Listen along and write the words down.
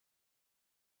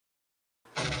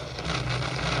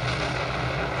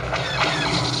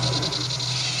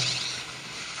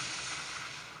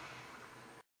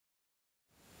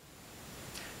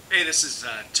Hey, this is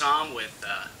Tom with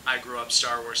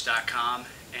igrewupstarwars.com,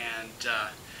 and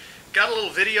got a little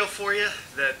video for you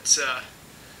that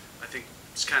I think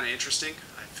is kind of interesting.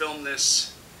 I filmed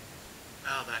this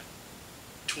about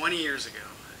 20 years ago.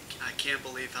 I can't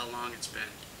believe how long it's been.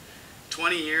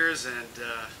 20 years, and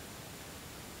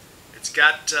it's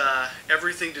got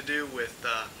everything to do with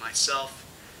myself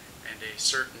and a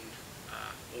certain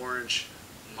orange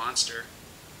monster.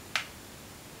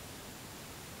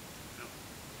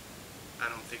 I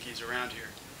don't think he's around here.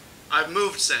 I've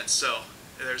moved since, so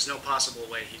there's no possible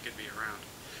way he could be around.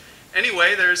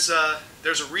 Anyway, there's a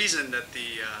reason that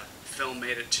the film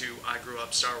made it to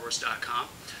igrewupstarwars.com.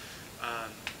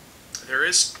 There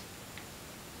is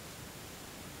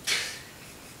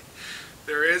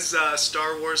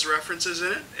Star Wars references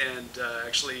in it, and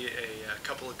actually a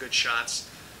couple of good shots,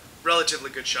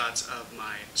 relatively good shots of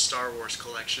my Star Wars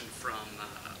collection from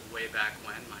way back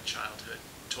when, my childhood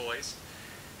toys.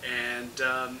 And,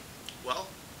 well,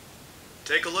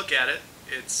 take a look at it.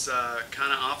 It's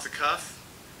kind of off the cuff.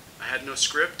 I had no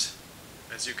script.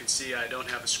 As you can see, I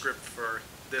don't have a script for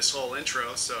this whole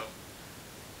intro, so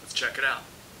let's check it out.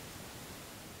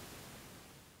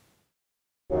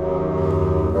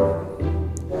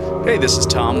 Hey, this is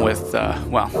Tom with,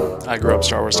 well,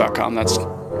 igrewupstarwars.com. That's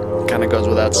kind of goes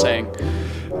without saying.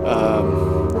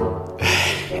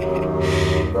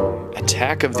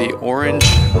 Attack of the Orange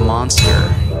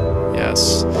Monster.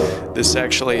 Yes, this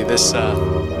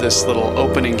little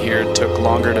opening here took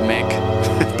longer to make,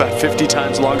 about 50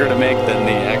 times longer to make than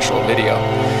the actual video.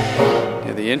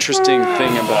 Yeah, the interesting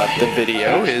thing about the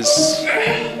video is,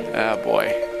 ah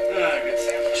boy, good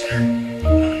sandwich there.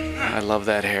 I love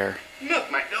that hair. Milk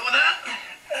might go with that.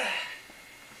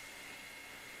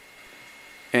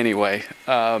 Anyway,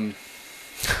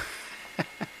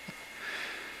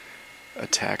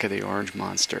 Attack of the Orange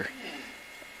Monster.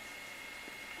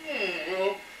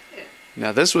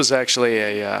 Now this was actually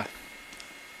a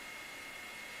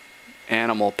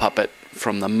animal puppet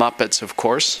from the Muppets, of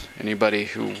course. Anybody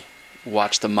who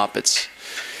watched the Muppets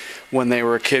when they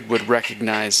were a kid would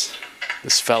recognize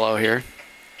this fellow here.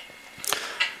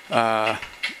 I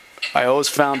always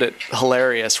found it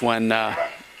hilarious when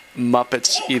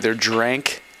Muppets either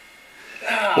drank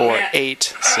or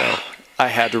ate, so I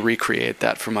had to recreate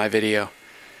that for my video.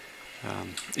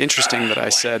 Interesting that I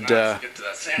said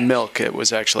milk. It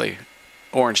was actually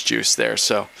orange juice there,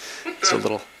 so it's a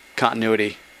little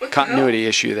continuity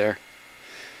issue there.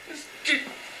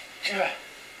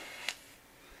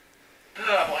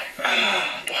 Oh boy.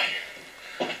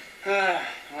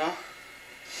 Well,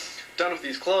 done with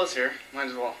these clothes here. Might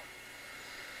as well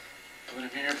put them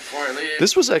here before I leave.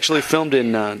 This was actually filmed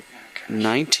in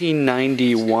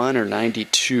 1991 or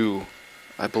 92.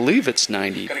 I believe it's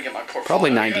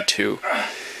probably 92,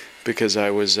 because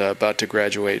I was about to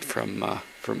graduate from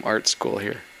art school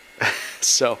here.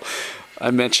 So I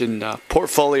mentioned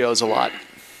portfolios a lot,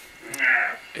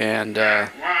 and I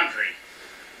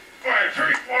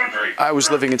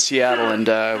was living in Seattle, and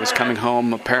I was coming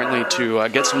home apparently to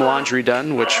get some laundry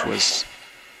done, which was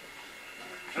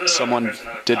someone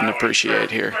didn't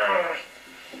appreciate here,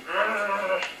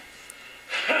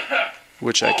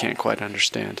 which I can't quite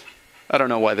understand. I don't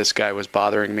know why this guy was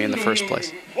bothering me in the first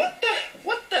place. What the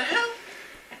hell?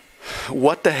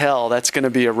 What the hell? That's going to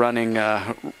be a running,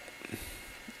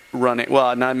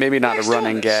 well, maybe not a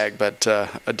running gag, but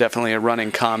definitely a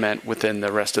running comment within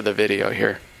the rest of the video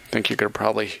here. I think you're going to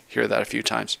probably hear that a few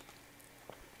times.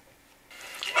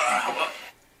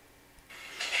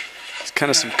 It's kind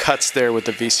of some cuts there with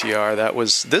the VCR.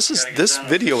 This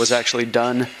video was actually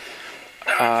done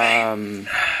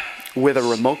with a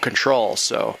remote control,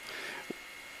 so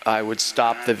I would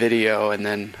stop the video and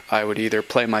then I would either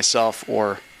play myself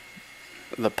or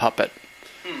the puppet.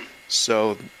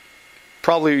 So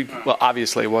probably, well,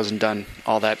 obviously it wasn't done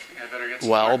all that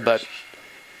well, but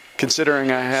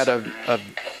considering I had a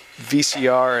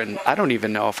VCR, and I don't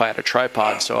even know if I had a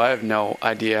tripod, so I have no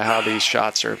idea how these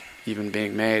shots are even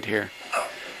being made here.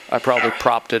 I probably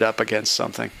propped it up against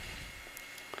something.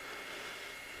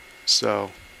 So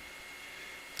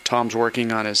Tom's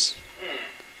working on his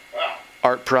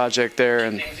art project there,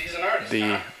 and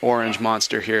the orange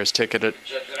monster here has taken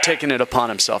it upon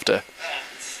himself to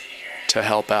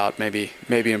help out, maybe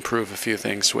improve a few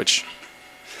things which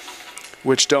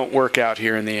don't work out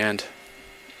here in the end.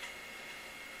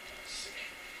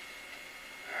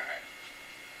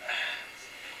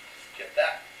 Get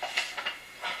that.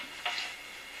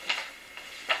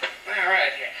 All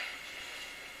right, here.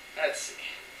 Let's see.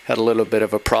 Had a little bit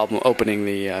of a problem opening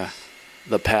the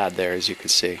pad there, as you can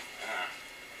see.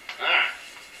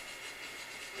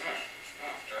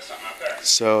 Try something out there.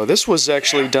 So this was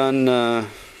actually done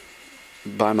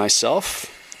by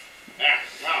myself.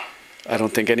 I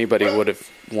don't think anybody would have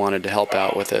wanted to help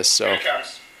out with this, so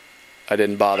I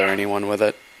didn't bother anyone with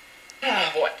it.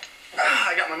 Oh boy.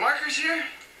 I got my markers here.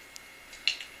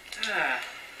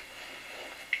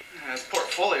 It's a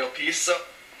portfolio piece, so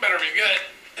better be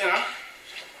good, you know?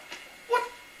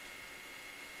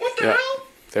 What the hell?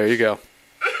 There you go.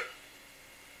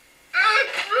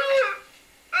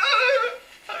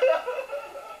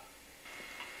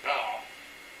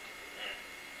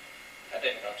 That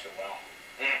didn't go too well.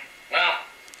 Well,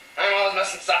 I'm always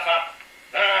messing stuff up.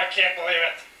 I can't believe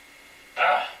it.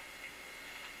 Oh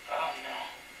no.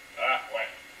 Wait.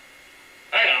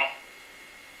 I know.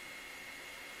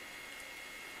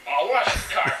 I'll wash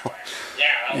the car for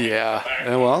you.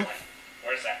 Yeah. Well.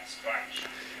 Where's that sponge?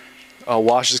 I'll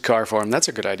wash his car for him. That's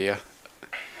a good idea.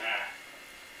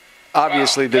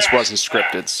 Obviously, this wasn't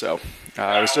scripted, so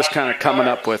I was just kind of coming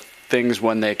up with things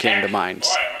when they came to mind. Boy,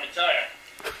 let me tell you.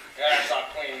 Yeah, it's all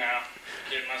clean now.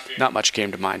 Kid must be. Not much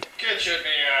came to mind. Kid should be,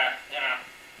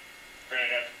 pretty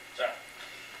good. So,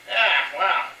 yeah,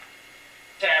 well,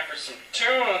 time for some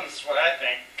tunes. What I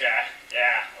think.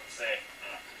 Let's see.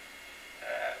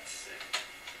 Let's see.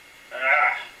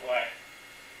 Boy.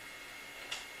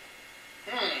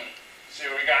 See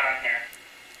what we got on here.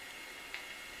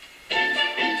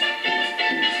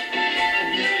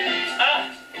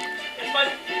 It's my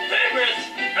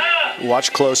favorite.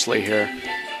 Watch closely here.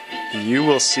 You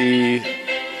will see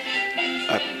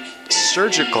a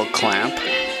surgical clamp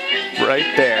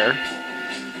right there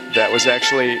that was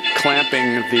actually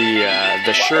clamping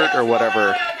the shirt or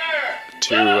whatever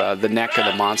to the neck of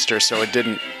the monster, so it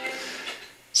didn't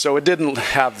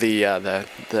have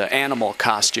the animal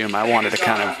costume. I wanted to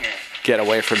kind of get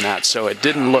away from that, so it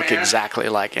didn't look exactly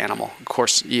like animal. Of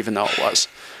course, even though it was.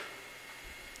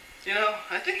 You know,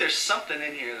 I think there's something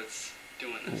in here that's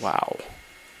doing this. Wow.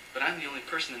 But I'm the only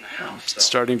person in the house. So.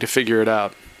 Starting to figure it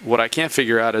out. What I can't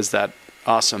figure out is that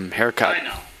awesome haircut. I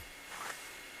know.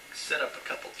 Set up a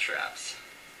couple traps.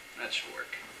 That should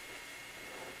work.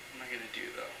 What am I gonna do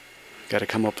though? Got to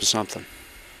come up with something.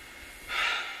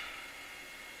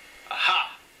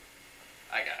 Aha!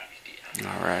 I got an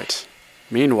idea. All right.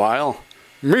 Meanwhile,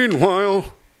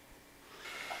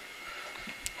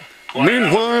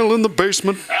 in the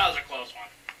basement. That was a close one,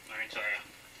 let me tell you.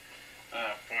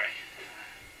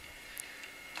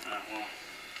 Well.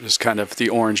 Just kind of the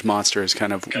orange monster is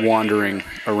kind of wandering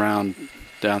around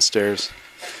downstairs.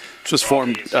 This was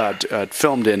filmed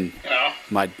in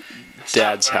my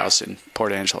dad's house in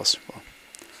Port Angeles. Well,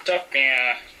 It's tough being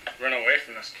run away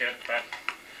from this kid, but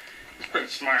he's pretty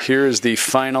smart. here is the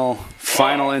final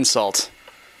insult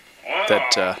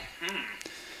that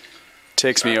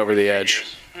takes me over the edge.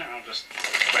 I'll just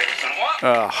break some.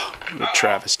 Oh, the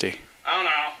travesty. Oh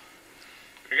no.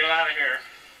 Gotta get out of here.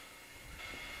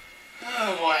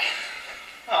 Oh boy.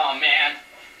 Oh man.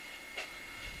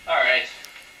 Alright.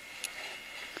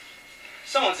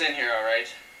 Someone's in here,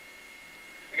 alright.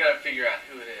 I gotta figure out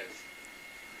who it is.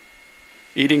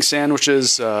 Eating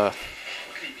sandwiches, What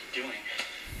could he be doing?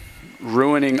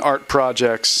 ruining art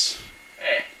projects,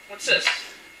 Hey, what's this?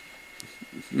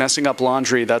 messing up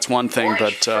laundry, that's one thing, Orange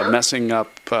but fur? messing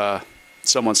up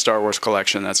someone's Star Wars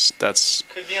collection, that's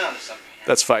Could be onto something here.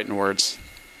 that's fighting words.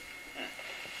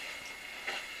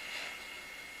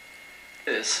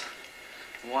 It is.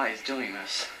 Why he's doing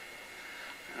this.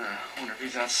 I wonder if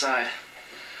he's outside.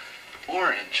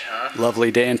 Orange, huh?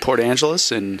 Lovely day in Port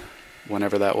Angeles in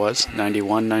whenever that was,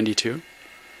 91, 92.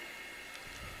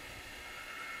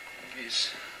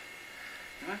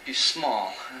 He might be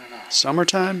small. I don't know.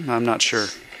 Summertime? I'm not sure.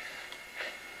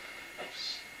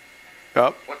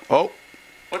 Oh,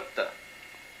 What the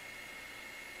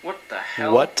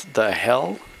hell? what the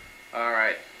hell?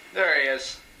 Alright. There he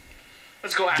is.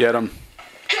 Let's go after Get him.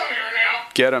 Come here now.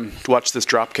 Get him. Watch this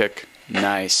drop kick.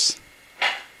 Nice.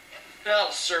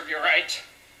 That'll serve you right.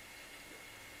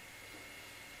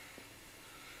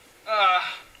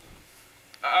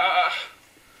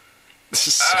 This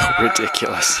is so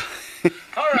ridiculous.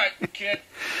 Alright, kid.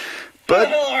 But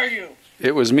Who the hell are you?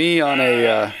 it was me on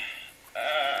a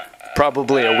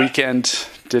probably a weekend.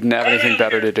 Didn't have anything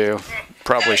better to do.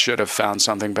 Probably should have found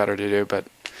something better to do, but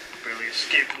Really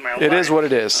escaped my life. it is what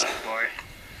it is. Boy.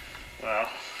 Well,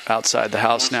 Outside the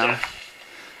house now,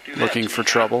 do that looking to for me,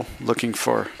 trouble, looking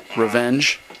for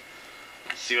revenge. huh?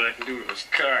 See what I can do with this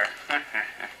car.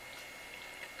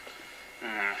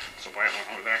 It's a white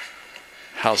one over there.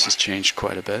 House has changed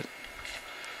quite a bit.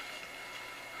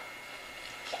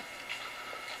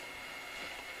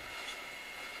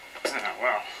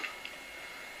 Well,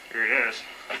 here it is.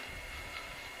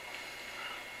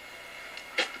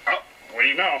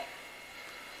 no.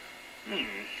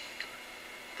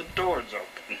 The door's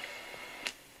open.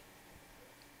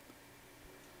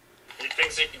 He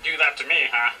thinks he can do that to me,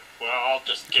 huh? Well, I'll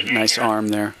just get in Nice here. arm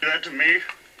there. Do that to me?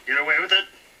 Get away with it?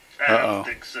 I don't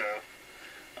think so.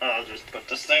 I'll just put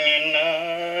this thing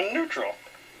in neutral.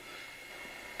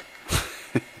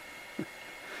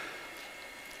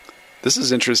 This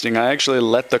is interesting. I actually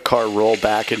let the car roll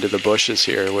back into the bushes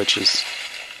here, which is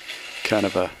kind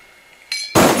of a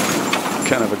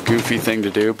goofy thing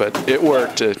to do, but it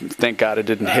worked. Thank God it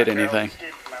didn't hit anything.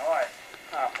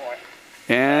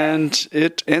 And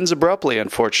it ends abruptly,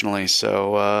 unfortunately.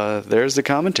 So there's the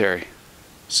commentary.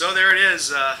 So there it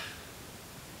is.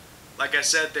 Like I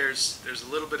said, there's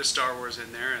a little bit of Star Wars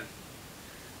in there, and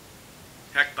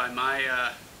heck, by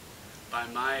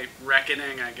my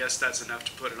reckoning, I guess that's enough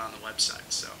to put it on the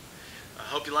website. So I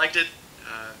hope you liked it.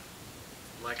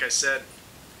 Like I said,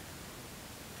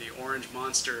 the Orange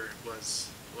Monster was,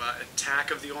 well, Attack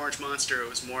of the Orange Monster. It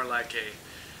was more like a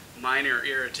minor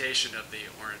irritation of the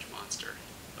Orange Monster.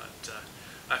 But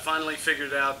I finally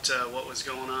figured out what was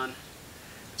going on.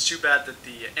 It's too bad that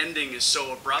the ending is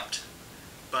so abrupt.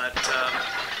 But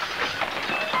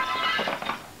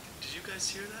did you guys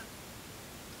hear that?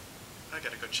 I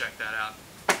gotta go check that out.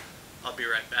 I'll be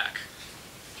right back.